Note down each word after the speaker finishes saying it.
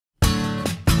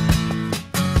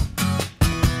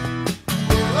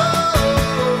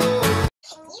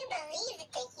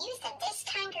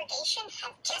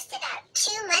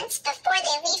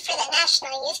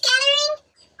National Youth Gathering?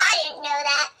 I didn't know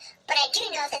that, but I do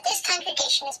know that this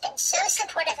congregation has been so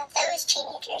supportive of those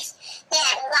teenagers. They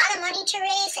had a lot of money to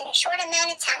raise in a short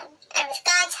amount of time, and with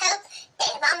God's help,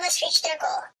 they have almost reached their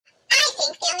goal. I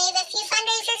think they only have a few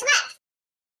fundraisers left.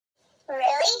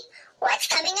 Really?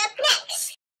 What's coming up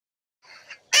next?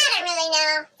 I don't really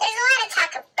know. There's a lot of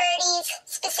talk of birdies,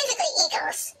 specifically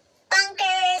eagles,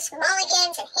 bunkers,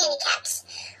 mulligans, and handicaps.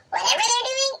 Whatever they're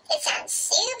doing, it sounds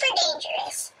super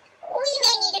dangerous. We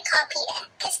may need to call PETA,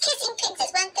 because kissing pigs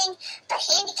is one thing, but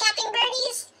handicapping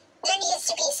birdies? There needs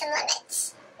to be some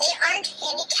limits. They aren't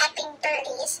handicapping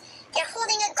birdies. They're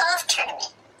holding a golf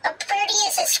tournament. A birdie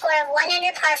is a score of 1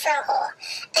 under par for a hole.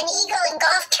 An eagle in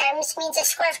golf terms means a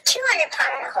score of 2 under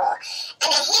par on a hole.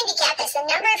 And a handicap is the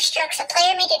number of strokes a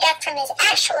player may deduct from his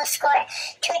actual score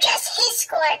to adjust his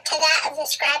score to that of the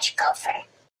scratch golfer.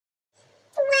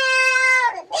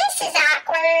 Well, this is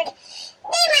awkward.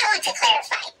 They might want to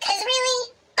clarify, because really,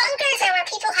 bunkers are where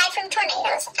people hide from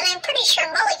tornadoes, and I'm pretty sure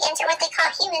mulligans are what they call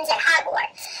humans at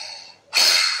Hogwarts.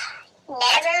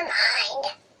 Never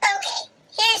mind. Okay,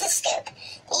 here's a scoop.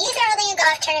 The youth are holding a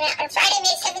golf tournament on Friday,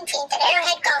 May 17th at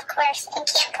Arrowhead Golf Course in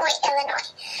Camp Point,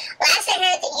 Illinois. Last I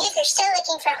heard, the youth are still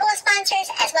looking for hole sponsors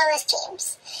as well as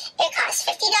teams. It costs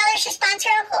 $50 to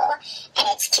sponsor a hole, and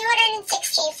it's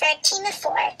 $260 for a team of 4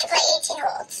 to play 18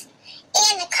 holes.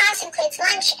 And the cost includes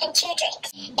lunch and 2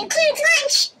 drinks. Includes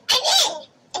lunch? I'm in!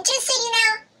 And just so you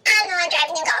know, I'm the one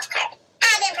driving the golf cart.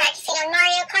 I've been practicing on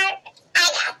Mario Kart. I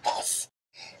got this.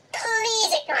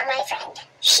 Please ignore my friend.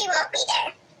 She won't be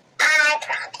there. I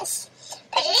promise.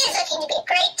 But it is looking to be a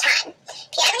great time.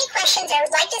 If you have any questions or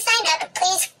would like to sign up,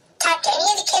 please talk to any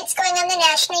of the kids going on the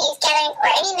National Youth Gathering or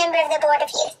any member of the Board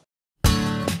of Youth.